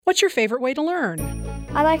What's your favorite way to learn?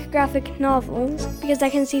 I like graphic novels because I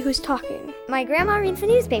can see who's talking. My grandma reads the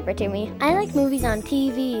newspaper to me. I like movies on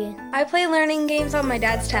TV. I play learning games on my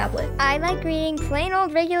dad's tablet. I like reading plain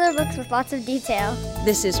old regular books with lots of detail.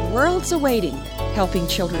 This is Worlds Awaiting, helping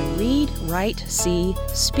children read, write, see,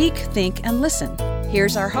 speak, think, and listen.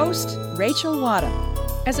 Here's our host, Rachel Wadham.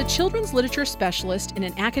 As a children's literature specialist in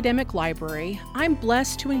an academic library, I'm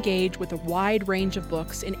blessed to engage with a wide range of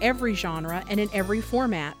books in every genre and in every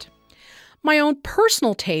format. My own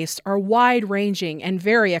personal tastes are wide-ranging and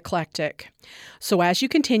very eclectic. So as you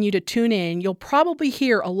continue to tune in, you'll probably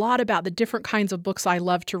hear a lot about the different kinds of books I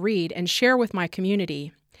love to read and share with my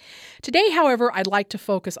community. Today, however, I'd like to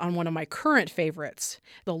focus on one of my current favorites,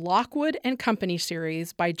 the Lockwood and Company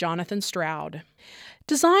series by Jonathan Stroud.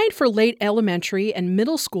 Designed for late elementary and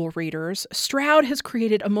middle school readers, Stroud has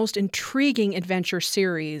created a most intriguing adventure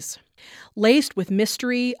series. Laced with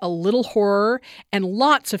mystery, a little horror, and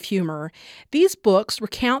lots of humor, these books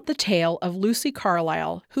recount the tale of Lucy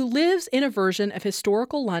Carlyle, who lives in a version of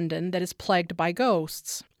historical London that is plagued by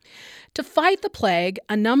ghosts. To fight the plague,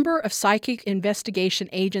 a number of psychic investigation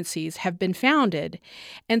agencies have been founded,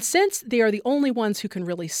 and since they are the only ones who can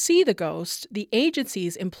really see the ghosts, the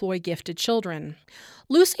agencies employ gifted children.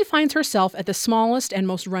 Lucy finds herself at the smallest and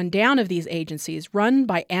most run-down of these agencies, run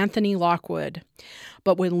by Anthony Lockwood.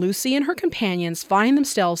 But when Lucy and her companions find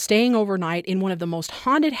themselves staying overnight in one of the most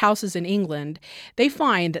haunted houses in England, they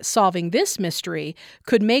find that solving this mystery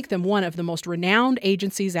could make them one of the most renowned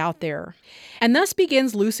agencies out there. And thus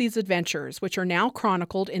begins Lucy's adventures, which are now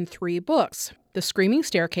chronicled in 3 books: The Screaming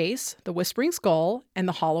Staircase, The Whispering Skull, and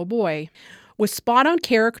The Hollow Boy. With spot-on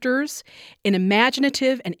characters, an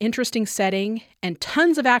imaginative and interesting setting, and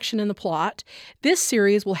tons of action in the plot, this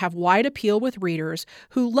series will have wide appeal with readers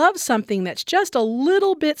who love something that's just a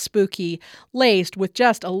little bit spooky, laced with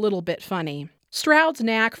just a little bit funny. Stroud's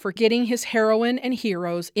knack for getting his heroine and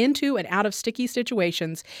heroes into and out of sticky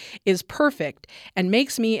situations is perfect and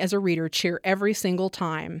makes me as a reader cheer every single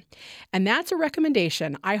time. And that's a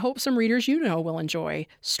recommendation I hope some readers you know will enjoy,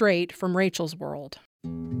 straight from Rachel's World.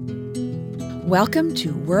 Welcome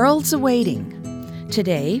to Worlds Awaiting.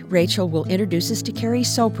 Today, Rachel will introduce us to Cary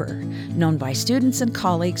Soper, known by students and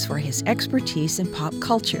colleagues for his expertise in pop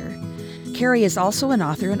culture. Cary is also an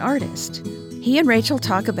author and artist. He and Rachel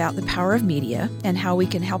talk about the power of media and how we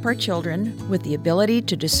can help our children with the ability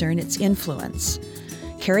to discern its influence.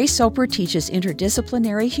 Cary Soper teaches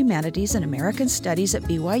interdisciplinary humanities and American studies at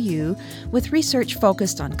BYU with research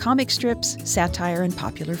focused on comic strips, satire, and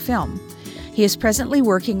popular film. He is presently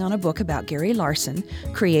working on a book about Gary Larson,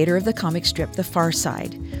 creator of the comic strip The Far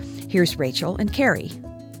Side. Here's Rachel and Cary.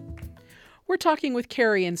 We're talking with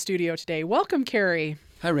Cary in studio today. Welcome, Cary.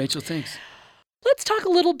 Hi, Rachel. Thanks. Let's talk a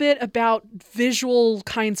little bit about visual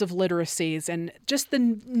kinds of literacies and just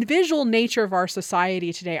the visual nature of our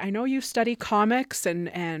society today. I know you study comics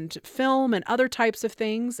and film and other types of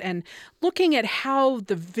things, and looking at how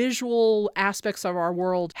the visual aspects of our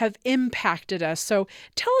world have impacted us. So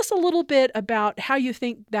tell us a little bit about how you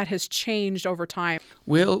think that has changed over time.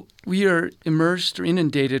 Well, we are immersed or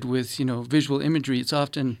inundated with, visual imagery. It's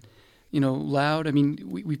often, loud. I mean,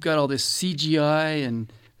 we've got all this CGI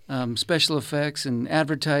and special effects and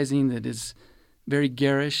advertising that is very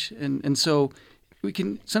garish. And so we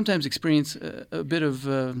can sometimes experience a bit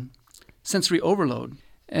of sensory overload.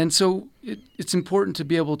 And so it's important to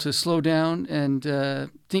be able to slow down and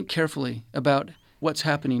think carefully about what's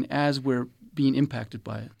happening as we're being impacted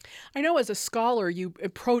by it. I know as a scholar, you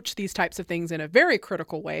approach these types of things in a very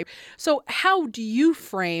critical way. So how do you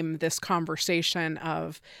frame this conversation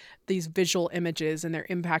of these visual images and their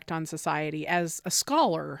impact on society as a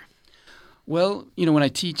scholar? Well, when I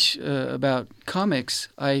teach about comics,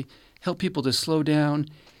 I help people to slow down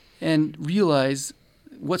and realize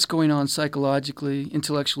what's going on psychologically,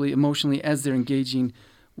 intellectually, emotionally as they're engaging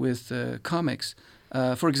with comics.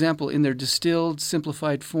 For example, in their distilled,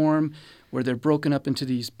 simplified form, where they're broken up into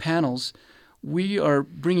these panels, we are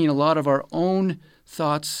bringing a lot of our own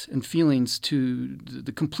thoughts and feelings to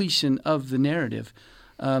the completion of the narrative.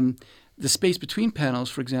 The space between panels,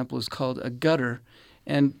 for example, is called a gutter,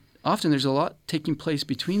 and often there's a lot taking place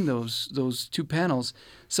between those 2 panels.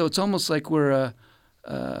 So it's almost like we're a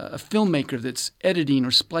filmmaker that's editing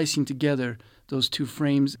or splicing together those 2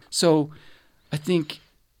 frames. So I think,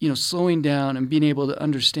 slowing down and being able to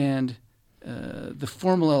understand the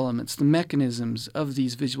formal elements, the mechanisms of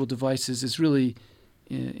these visual devices is really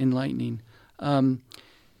enlightening. When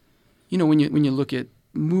you look at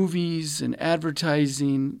movies and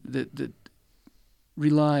advertising that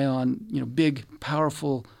rely on big,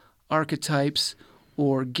 powerful archetypes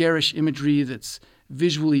or garish imagery that's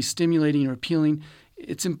visually stimulating or appealing,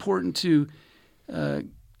 it's important to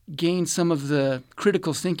gain some of the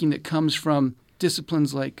critical thinking that comes from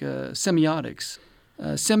disciplines like semiotics.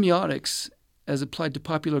 Semiotics, as applied to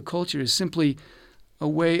popular culture, is simply a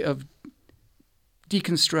way of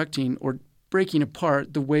deconstructing or breaking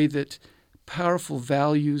apart the way that powerful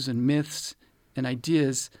values and myths and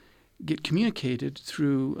ideas get communicated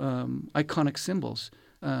through iconic symbols.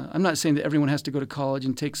 I'm not saying that everyone has to go to college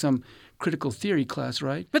and take some critical theory class,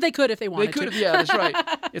 right? But they could if they wanted to. They could, yeah, that's right.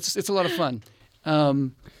 It's a lot of fun.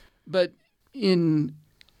 But in,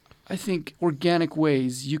 I think, organic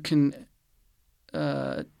ways, you can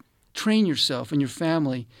train yourself and your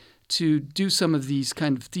family to do some of these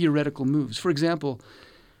kind of theoretical moves. For example,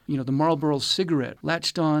 the Marlboro cigarette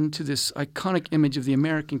latched on to this iconic image of the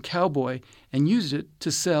American cowboy and used it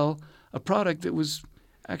to sell a product that was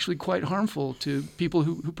actually quite harmful to people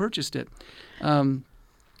who purchased it.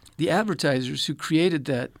 The advertisers who created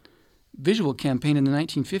that visual campaign in the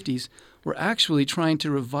 1950s were actually trying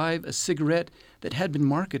to revive a cigarette that had been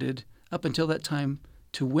marketed up until that time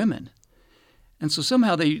to women. And so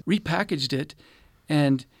somehow they repackaged it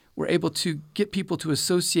and were able to get people to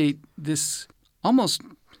associate this almost,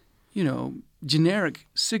 generic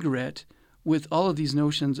cigarette with all of these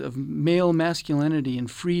notions of male masculinity and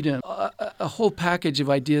freedom, a whole package of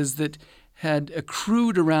ideas that had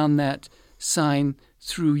accrued around that sign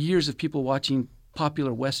through years of people watching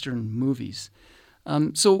popular Western movies.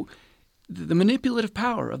 So the manipulative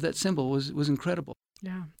power of that symbol was incredible.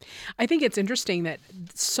 Yeah. I think it's interesting that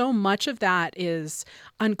so much of that is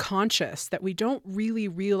unconscious, that we don't really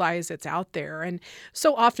realize it's out there. And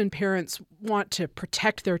so often parents want to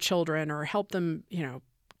protect their children or help them,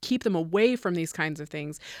 keep them away from these kinds of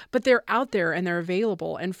things, but they're out there and they're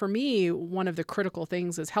available. And for me, one of the critical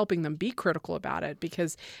things is helping them be critical about it,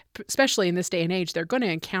 because especially in this day and age, they're going to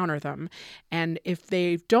encounter them. And if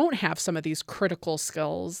they don't have some of these critical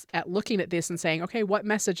skills at looking at this and saying, okay, what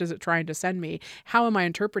message is it trying to send me? How am I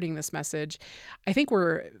interpreting this message? I think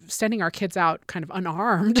we're sending our kids out kind of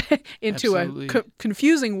unarmed into Absolutely. a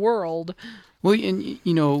confusing world. Well, and,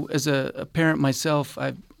 as a parent myself,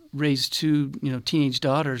 I've raised two, teenage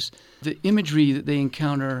daughters. The imagery that they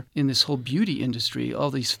encounter in this whole beauty industry,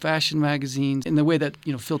 all these fashion magazines, and the way that,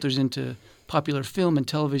 filters into popular film and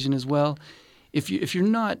television as well. If you're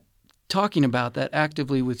not talking about that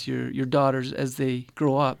actively with your daughters as they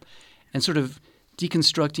grow up and sort of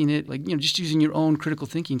deconstructing it, like, just using your own critical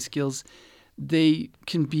thinking skills, they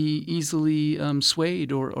can be easily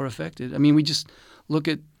swayed or affected. I mean, we just look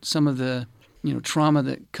at some of the, trauma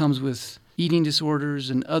that comes with eating disorders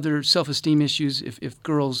and other self-esteem issues if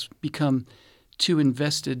girls become too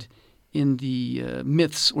invested in the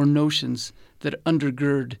myths or notions that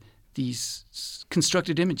undergird these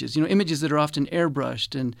constructed images, images that are often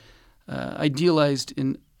airbrushed and idealized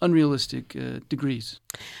in unrealistic degrees.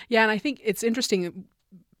 Yeah, and I think it's interesting.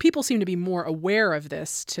 People seem to be more aware of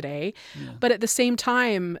this today, but at the same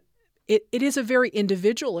time, it is a very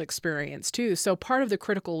individual experience too. So part of the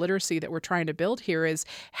critical literacy that we're trying to build here is,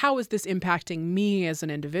 how is this impacting me as an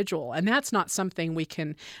individual? And that's not something we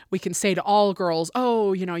can say to all girls,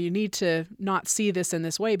 oh, you need to not see this in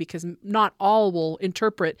this way, because not all will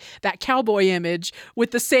interpret that cowboy image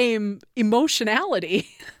with the same emotionality.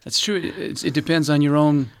 That's true. It depends on your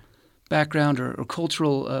own background or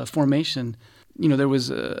cultural formation. There was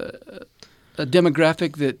a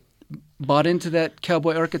demographic that bought into that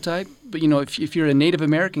cowboy archetype. But, if you're a Native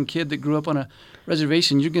American kid that grew up on a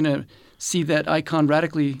reservation, you're going to see that icon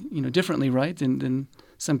radically, differently, right, than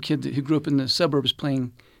some kid who grew up in the suburbs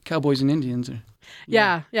playing cowboys and Indians.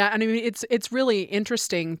 Yeah. I mean, it's really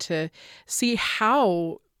interesting to see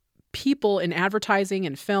how people in advertising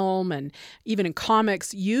and film and even in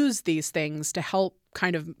comics use these things to help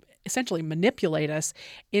kind of essentially manipulate us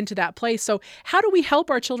into that place. So how do we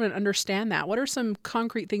help our children understand that? What are some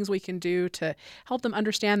concrete things we can do to help them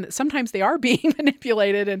understand that sometimes they are being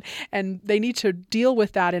manipulated and they need to deal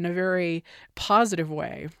with that in a very positive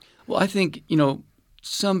way? Well, I think,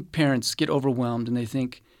 some parents get overwhelmed and they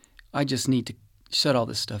think, I just need to shut all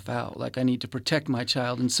this stuff out. Like, I need to protect my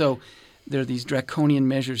child. And so there are these draconian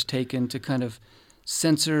measures taken to kind of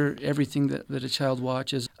censor everything that a child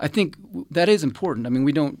watches. I think that is important. I mean,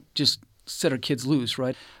 we don't just set our kids loose,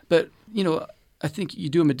 right? But, I think you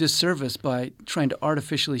do them a disservice by trying to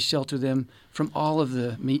artificially shelter them from all of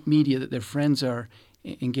the media that their friends are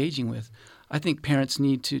engaging with. I think parents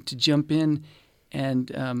need to jump in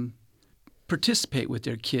and participate with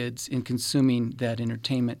their kids in consuming that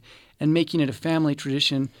entertainment and making it a family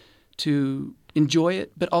tradition to enjoy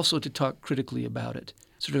it, but also to talk critically about it,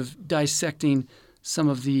 sort of dissecting some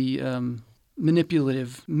of the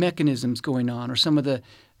manipulative mechanisms going on, or some of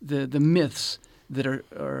the myths that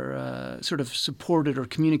are sort of supported or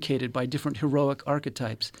communicated by different heroic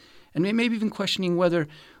archetypes. And maybe even questioning whether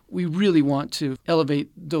we really want to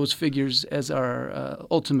elevate those figures as our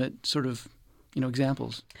ultimate sort of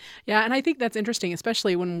examples. Yeah, and I think that's interesting,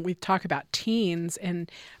 especially when we talk about teens. In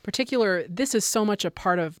particular, this is so much a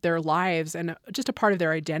part of their lives and just a part of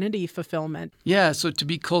their identity fulfillment. Yeah, so to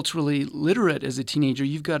be culturally literate as a teenager,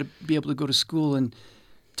 you've got to be able to go to school and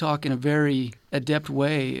talk in a very adept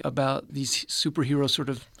way about these superhero sort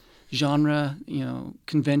of genre,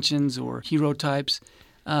 conventions or hero types.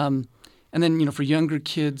 And then, for younger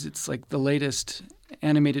kids, it's like the latest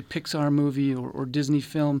animated Pixar movie or Disney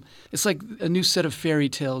film. It's like a new set of fairy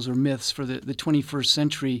tales or myths for the 21st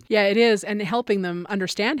century. Yeah, it is. And helping them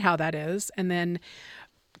understand how that is and then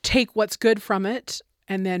take what's good from it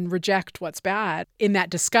and then reject what's bad in that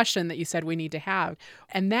discussion that you said we need to have.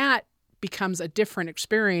 And that becomes a different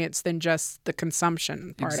experience than just the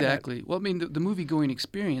consumption part Exactly. of it. Well, I mean, the movie-going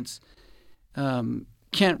experience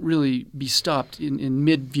can't really be stopped in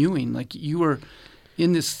mid-viewing. Like you are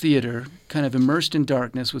in this theater, kind of immersed in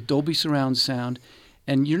darkness with Dolby surround sound,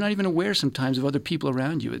 and you're not even aware sometimes of other people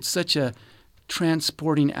around you. It's such a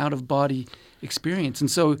transporting out-of-body experience. And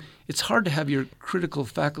so it's hard to have your critical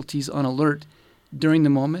faculties on alert during the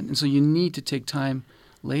moment, and so you need to take time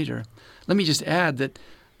later. Let me just add that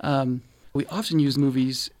we often use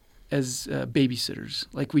movies as babysitters.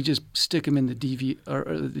 Like we just stick them in the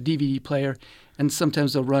DVD player, and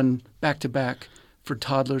sometimes they'll run back-to-back for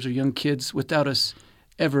toddlers or young kids without us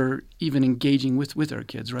ever even engaging with our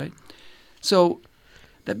kids, right? So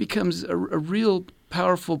that becomes a real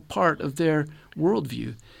powerful part of their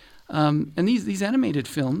worldview. And these animated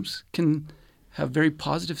films can have very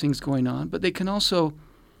positive things going on, but they can also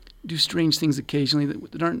do strange things occasionally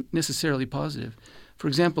that aren't necessarily positive. For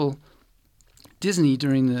example, Disney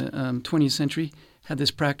during the 20th century had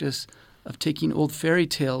this practice of taking old fairy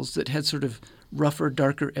tales that had sort of rougher,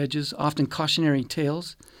 darker edges, often cautionary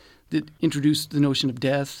tales that introduced the notion of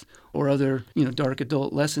death or other, dark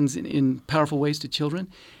adult lessons in powerful ways to children.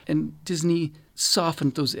 And Disney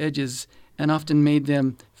softened those edges and often made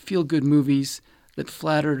them feel-good movies that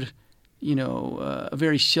flattered, a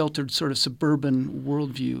very sheltered sort of suburban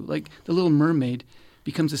worldview. Like The Little Mermaid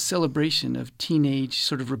becomes a celebration of teenage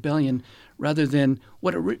sort of rebellion rather than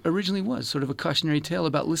what it originally was, sort of a cautionary tale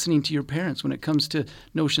about listening to your parents when it comes to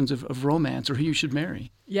notions of romance or who you should marry.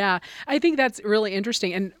 Yeah, I think that's really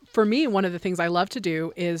interesting. And for me, one of the things I love to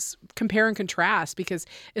do is compare and contrast, because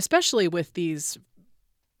especially with these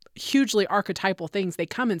hugely archetypal things, they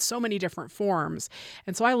come in so many different forms.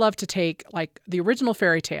 And so I love to take like the original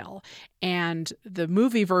fairy tale and the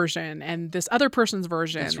movie version and this other person's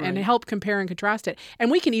version and help compare and contrast it.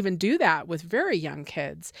 And we can even do that with very young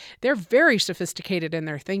kids. They're very sophisticated in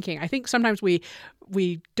their thinking. I think sometimes we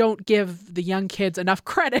don't give the young kids enough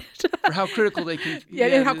credit for how critical they can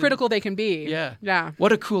and how critical they can be. Yeah.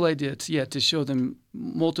 What a cool idea to show them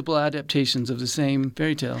multiple adaptations of the same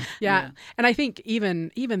fairy tale. Yeah. And I think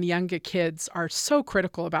even the younger kids are so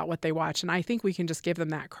critical about what they watch. And I think we can just give them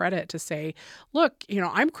that credit to say, look,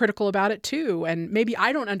 I'm critical about it too. And maybe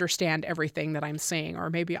I don't understand everything that I'm seeing, or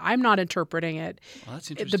maybe I'm not interpreting it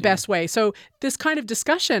the best way. So this kind of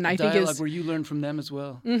discussion, I think, is where you learn from them as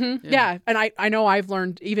well. Mm-hmm. Yeah. And I know I've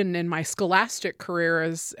learned, even in my scholastic career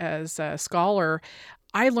as a scholar,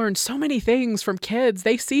 I learned so many things from kids.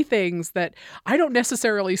 They see things that I don't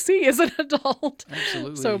necessarily see as an adult.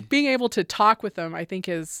 Absolutely. So being able to talk with them, I think,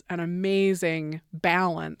 is an amazing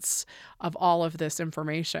balance of all of this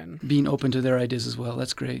information. Being open to their ideas as well.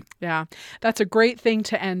 That's great. Yeah. That's a great thing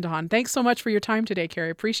to end on. Thanks so much for your time today, Carrie.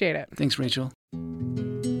 Appreciate it. Thanks, Rachel.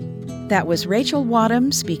 That was Rachel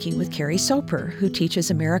Wadham speaking with Carrie Soper, who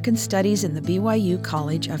teaches American Studies in the BYU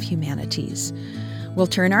College of Humanities. We'll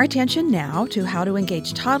turn our attention now to how to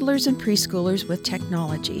engage toddlers and preschoolers with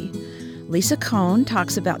technology. Lisa Cohn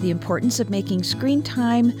talks about the importance of making screen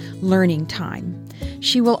time learning time.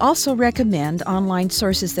 She will also recommend online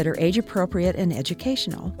sources that are age-appropriate and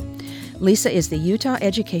educational. Lisa is the Utah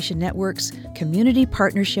Education Network's Community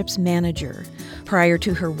Partnerships Manager. Prior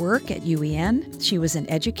to her work at UEN, she was an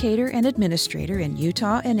educator and administrator in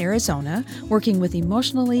Utah and Arizona, working with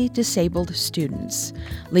emotionally disabled students.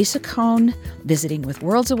 Lisa Cohn, visiting with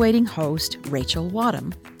Worlds Awaiting host Rachel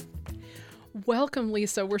Wadham. Welcome,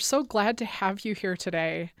 Lisa. We're so glad to have you here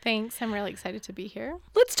today. Thanks. I'm really excited to be here.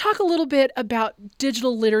 Let's talk a little bit about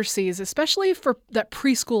digital literacies, especially for that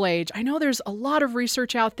preschool age. I know there's a lot of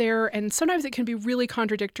research out there, and sometimes it can be really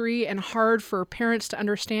contradictory and hard for parents to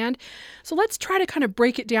understand. So let's try to kind of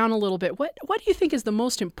break it down a little bit. What do you think is the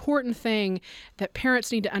most important thing that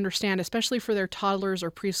parents need to understand, especially for their toddlers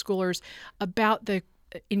or preschoolers, about the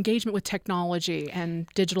engagement with technology and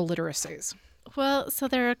digital literacies? Well, so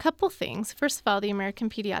there are a couple things. First of all, the American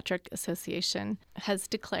Pediatric Association has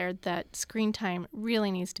declared that screen time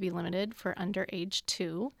really needs to be limited for under age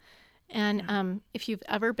 2. And if you've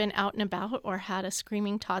ever been out and about or had a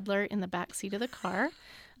screaming toddler in the back seat of the car,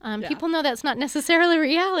 people know that's not necessarily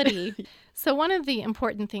reality. So one of the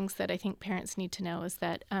important things that I think parents need to know is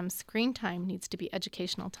that screen time needs to be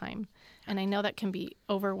educational time. And I know that can be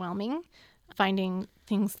overwhelming, finding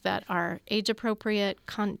things that are age-appropriate,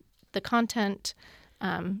 the content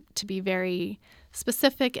to be very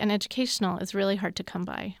specific and educational is really hard to come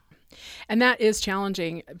by. And that is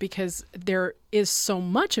challenging because there is so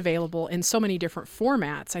much available in so many different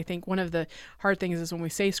formats. I think one of the hard things is when we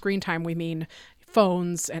say screen time, we mean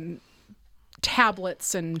phones and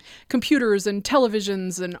tablets and computers and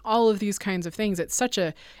televisions and all of these kinds of things. It's such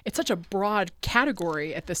a broad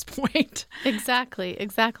category at this point. Exactly.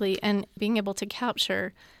 And being able to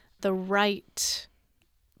capture the right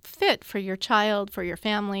fit for your child, for your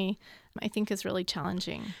family, I think is really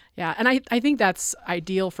challenging. Yeah, and I think that's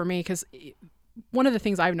ideal for me because one of the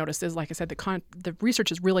things I've noticed is, like I said, the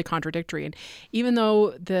research is really contradictory. And even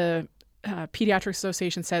though the Pediatric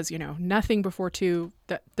Association says, nothing before 2,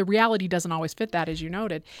 the reality doesn't always fit that, as you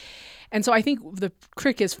noted. And so I think the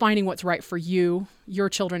trick is finding what's right for you, your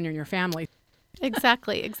children, and your family.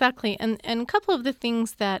 Exactly. And a couple of the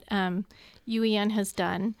things that UEN has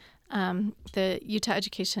done, the Utah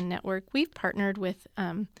Education Network, we've partnered with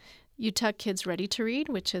Utah Kids Ready to Read,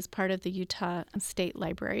 which is part of the Utah State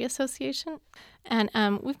Library Association. And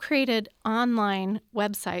we've created online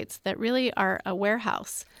websites that really are a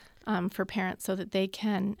warehouse for parents so that they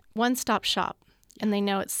can one-stop shop and they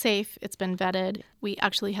know it's safe, it's been vetted. We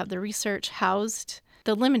actually have the research housed,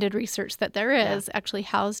 the limited research that there is actually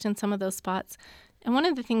housed in some of those spots. And one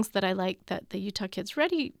of the things that I like that the Utah Kids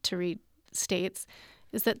Ready to Read states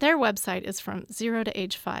is that their website is from 0 to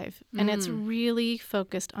age 5, and it's really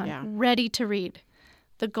focused on ready to read.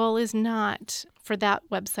 The goal is not, for that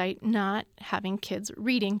website, not having kids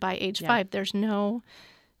reading by age 5. There's no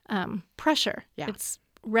pressure. Yeah. It's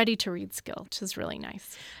ready to read skill, which is really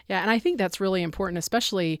nice. Yeah, and I think that's really important,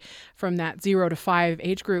 especially from that 0 to 5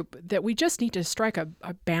 age group, that we just need to strike a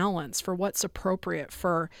balance for what's appropriate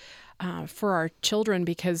for our children,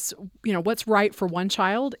 because what's right for one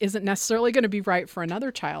child isn't necessarily going to be right for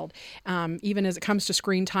another child, even as it comes to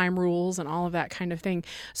screen time rules and all of that kind of thing.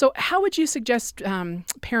 So how would you suggest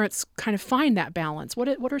parents kind of find that balance?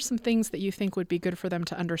 What are some things that you think would be good for them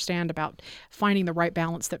to understand about finding the right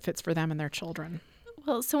balance that fits for them and their children?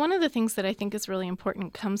 Well, so one of the things that I think is really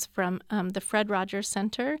important comes from the Fred Rogers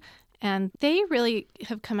Center, and they really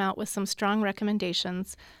have come out with some strong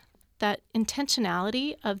recommendations that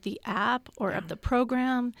intentionality of the app or of the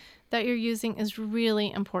program that you're using is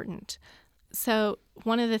really important. So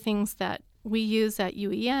one of the things that we use at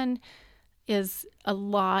UEN is a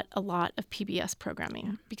lot of PBS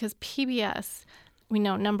programming, because PBS, we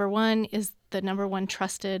know, number one, is the number one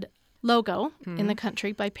trusted logo in the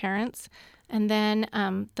country by parents. And then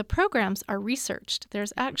the programs are researched.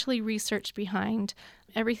 There's actually research behind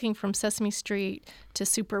everything from Sesame Street to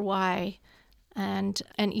Super Y, and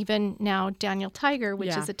even now Daniel Tiger,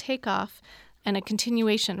 which is a takeoff and a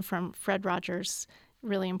continuation from Fred Rogers'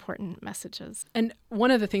 really important messages. And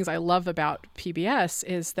one of the things I love about PBS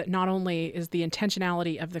is that not only is the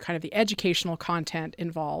intentionality of the kind of the educational content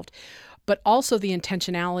involved, but also the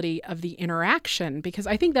intentionality of the interaction, because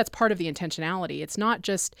I think that's part of the intentionality. It's not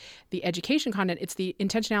just the education content, it's the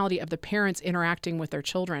intentionality of the parents interacting with their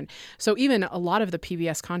children. So even a lot of the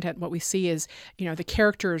PBS content, what we see is, the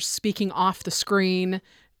characters speaking off the screen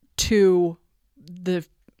to the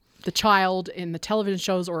child in the television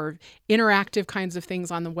shows or interactive kinds of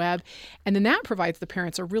things on the web. And then that provides the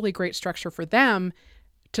parents a really great structure for them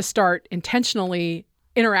to start intentionally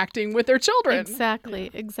interacting with their children.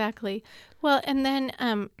 Exactly. Well, and then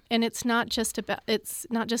and it's not just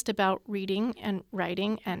about reading and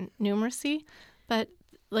writing and numeracy, but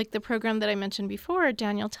like the program that I mentioned before,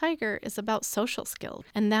 Daniel Tiger, is about social skills.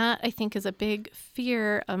 And that, I think, is a big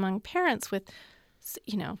fear among parents with,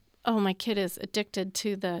 oh, my kid is addicted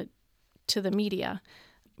to the media.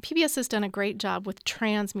 PBS has done a great job with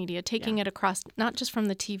transmedia, taking it across not just from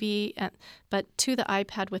the TV, but to the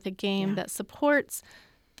iPad with a game that supports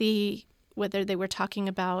whether they were talking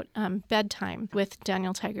about bedtime with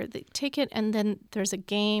Daniel Tiger. They take it and then there's a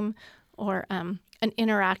game or an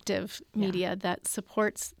interactive media that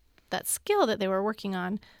supports that skill that they were working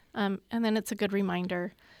on. And then it's a good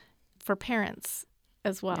reminder for parents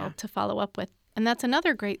as well to follow up with. And that's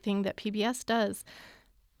another great thing that PBS does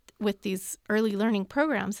with these early learning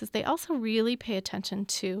programs, is they also really pay attention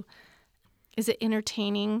to Is it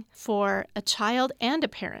entertaining for a child and a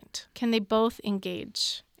parent? Can they both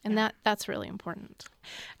engage? And that's really important.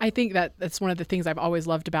 I think that's one of the things I've always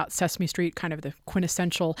loved about Sesame Street, kind of the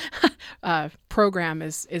quintessential program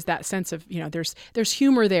is that sense of, there's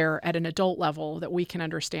humor there at an adult level that we can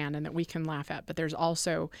understand and that we can laugh at, but there's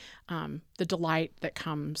also the delight that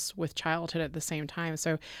comes with childhood at the same time.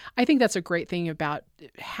 So I think that's a great thing about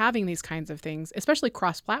having these kinds of things, especially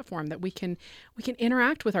cross-platform, that we can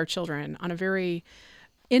interact with our children on a very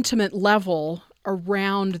intimate level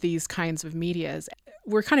around these kinds of medias.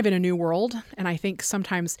 We're kind of in a new world, and I think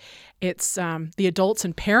sometimes it's the adults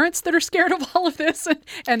and parents that are scared of all of this,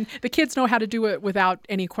 and the kids know how to do it without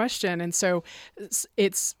any question. And so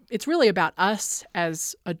it's really about us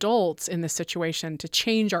as adults in this situation to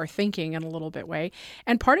change our thinking in a little bit way.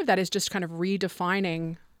 And part of that is just kind of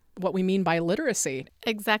redefining what we mean by literacy.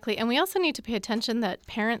 Exactly. And we also need to pay attention that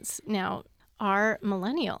parents now are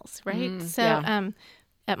millennials, right?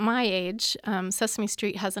 At my age, Sesame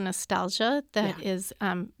Street has a nostalgia that is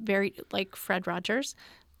very, like Fred Rogers,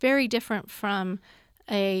 very different from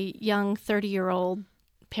a young 30-year-old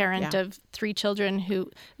parent of 3 children who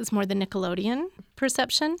is more the Nickelodeon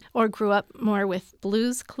perception or grew up more with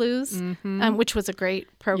Blue's Clues, which was a great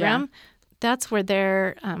program. That's where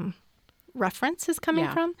their reference is coming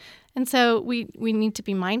from. And so we need to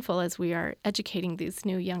be mindful as we are educating these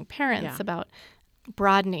new young parents about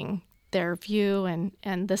broadening their view,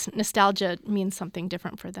 and this nostalgia means something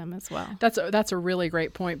different for them as well. That's a really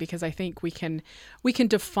great point, because I think we can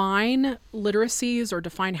define literacies or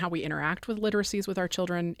define how we interact with literacies with our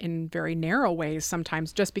children in very narrow ways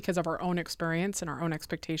sometimes, just because of our own experience and our own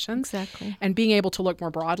expectations. Exactly. And being able to look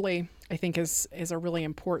more broadly, I think, is a really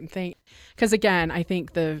important thing. Because again, I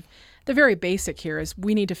think the very basic here is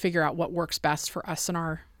we need to figure out what works best for us and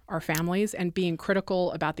our families, and being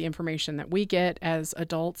critical about the information that we get as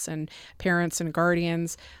adults and parents and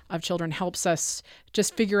guardians of children helps us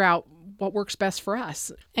just figure out what works best for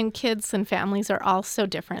us. And kids and families are all so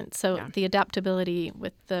different. So the adaptability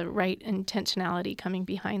with the right intentionality coming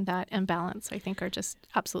behind that and balance, I think, are just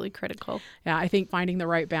absolutely critical. Yeah, I think finding the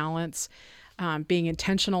right balance, being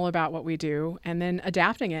intentional about what we do, and then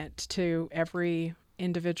adapting it to every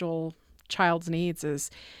individual child's needs is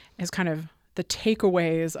kind of the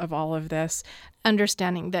takeaways of all of this.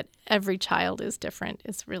 Understanding that every child is different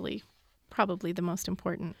is really probably the most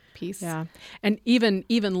important piece. Yeah. And even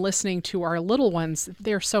listening to our little ones,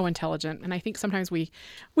 they're so intelligent. And I think sometimes we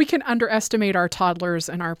can underestimate our toddlers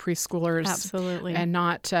and our preschoolers. Absolutely. And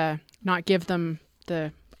not give them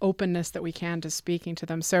the openness that we can to speaking to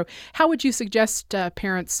them. So how would you suggest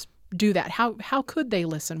parents do that? How could they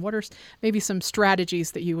listen? What are maybe some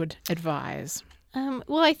strategies that you would advise?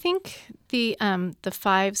 Well, I think the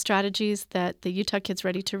 5 strategies that the Utah Kids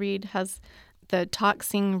Ready to Read has, the talk,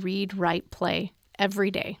 sing, read, write, play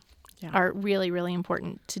every day are really, really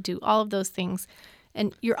important to do all of those things.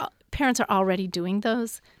 And your parents are already doing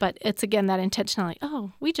those, but it's, again, that intentionality.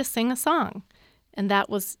 Oh, we just sang a song. And that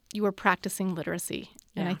was, you were practicing literacy.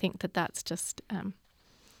 And I think that's just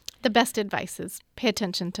the best advice is pay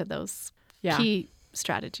attention to those key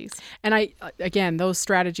strategies. And again, those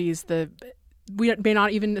strategies, we may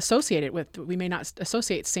not even associate it with, we may not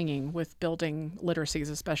associate singing with building literacies,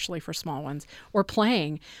 especially for small ones, or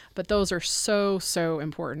playing, but those are so, so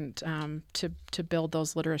important to build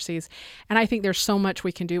those literacies. And I think there's so much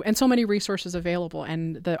we can do and so many resources available.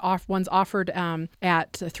 And the ones offered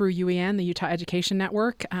through UEN, the Utah Education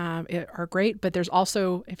Network, are great. But there's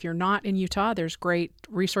also, if you're not in Utah, there's great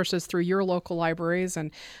resources through your local libraries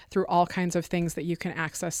and through all kinds of things that you can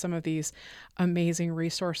access some of these amazing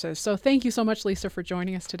resources. So thank you so much, Lisa, for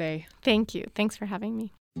joining us today. Thank you. Thanks for having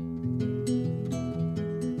me.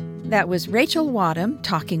 That was Rachel Wadham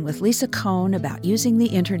talking with Lisa Cohn about using the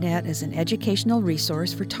internet as an educational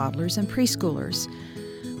resource for toddlers and preschoolers.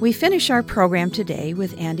 We finish our program today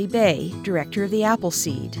with Andy Bay, director of The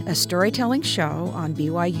Appleseed, a storytelling show on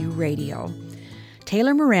BYU Radio.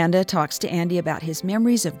 Taylor Miranda talks to Andy about his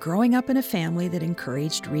memories of growing up in a family that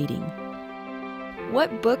encouraged reading.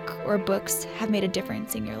 What book or books have made a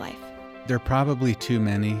difference in your life? There are probably too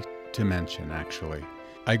many to mention, actually.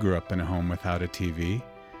 I grew up in a home without a TV,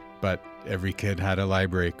 but every kid had a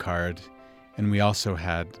library card, and we also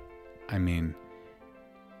had, many,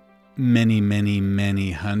 many,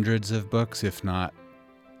 many hundreds of books, if not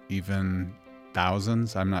even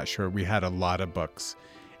thousands. I'm not sure. We had a lot of books,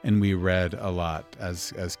 and we read a lot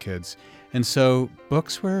as kids. And so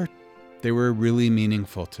books were really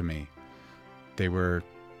meaningful to me. They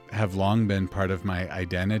have long been part of my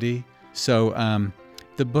identity. So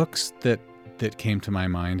the books that came to my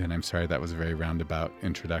mind, and I'm sorry that was a very roundabout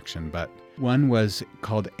introduction, but One was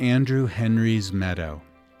called Andrew Henry's Meadow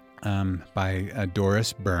by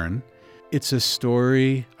Doris Byrne. It's a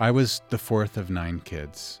story. I was the fourth of 9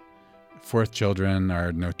 kids. Fourth children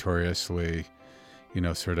are notoriously,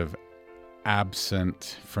 sort of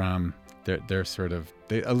absent from, they're sort of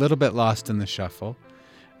a little bit lost in the shuffle,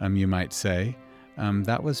 you might say.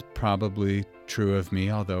 That was probably true of me,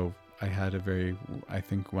 although I had a very, I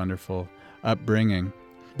think, wonderful upbringing.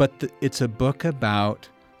 But it's a book about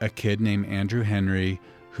a kid named Andrew Henry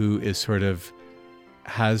who is sort of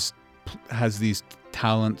has these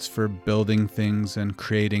talents for building things and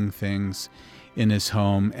creating things in his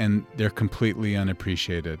home, and they're completely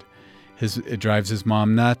unappreciated. It drives his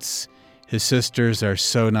mom nuts. His sisters are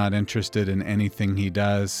so not interested in anything he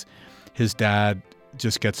does. His dad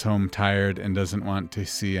just gets home tired and doesn't want to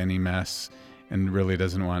see any mess, and really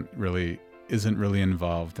isn't really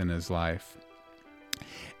involved in his life.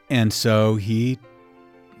 And so he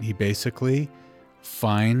basically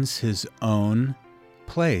finds his own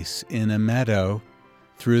place in a meadow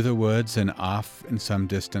through the woods and off in some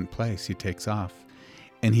distant place. He takes off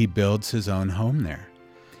and he builds his own home there.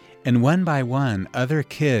 And one by one, other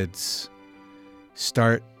kids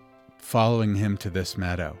start following him to this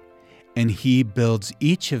meadow. And he builds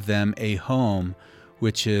each of them a home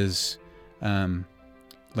which is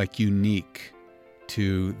unique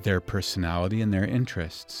to their personality and their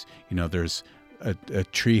interests. There's a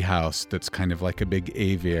tree house that's kind of like a big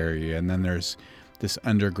aviary, and then there's this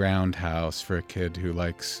underground house for a kid who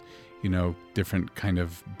likes, different kind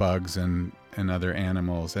of bugs and other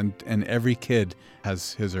animals. And every kid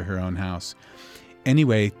has his or her own house.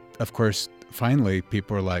 Anyway, of course, finally,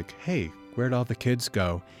 people are like, hey, where'd all the kids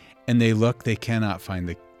go? And they look, they cannot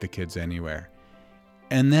find the kids anywhere.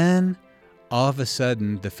 And then all of a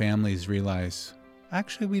sudden, the families realize,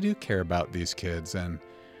 actually, we do care about these kids, and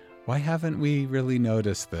why haven't we really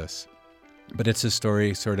noticed this? But it's a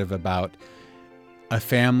story sort of about a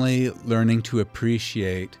family learning to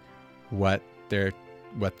appreciate what their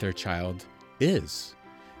child is,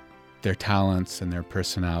 their talents and their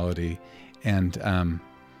personality, and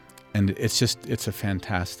it's a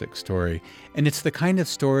fantastic story. And it's the kind of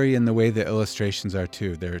story in the way the illustrations are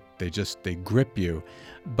too. They grip you,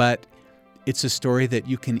 but it's a story that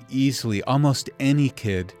you can easily, almost any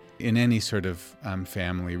kid in any sort of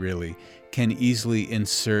family really, can easily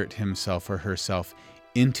insert himself or herself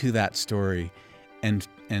into that story and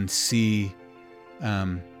see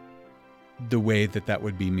the way that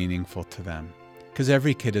would be meaningful to them. Because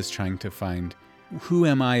every kid is trying to find, who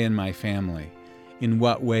am I in my family? In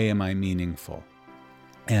what way am I meaningful?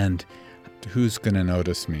 And who's going to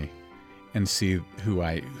notice me and see who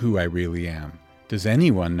I really am? Does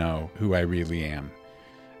anyone know who I really am?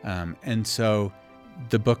 And so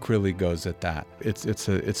the book really goes at that. It's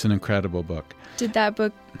an incredible book. Did that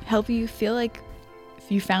book help you feel like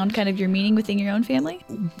you found kind of your meaning within your own family?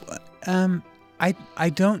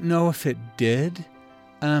 I don't know if it did,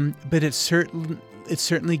 but it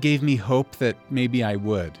certainly gave me hope that maybe I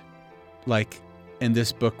would. And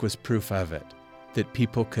this book was proof of it, that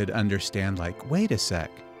people could understand, wait a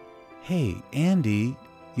sec, hey, Andy,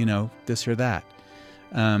 this or that.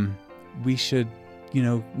 We should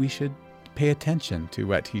pay attention to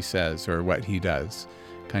what he says or what he does,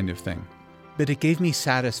 kind of thing. But it gave me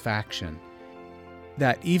satisfaction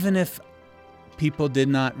that even if people did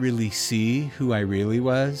not really see who I really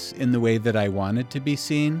was in the way that I wanted to be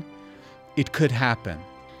seen, it could happen.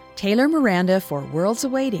 Taylor Miranda for Worlds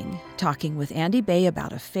Awaiting, talking with Andy Bay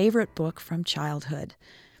about a favorite book from childhood.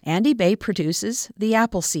 Andy Bay produces The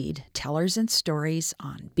Appleseed, Tellers and Stories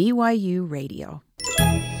on BYU Radio.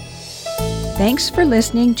 Thanks for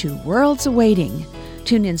listening to Worlds Awaiting.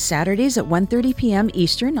 Tune in Saturdays at 1:30 p.m.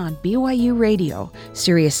 Eastern on BYU Radio,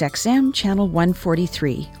 SiriusXM Channel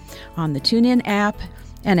 143, on the TuneIn app,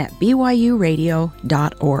 and at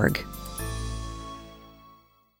byuradio.org.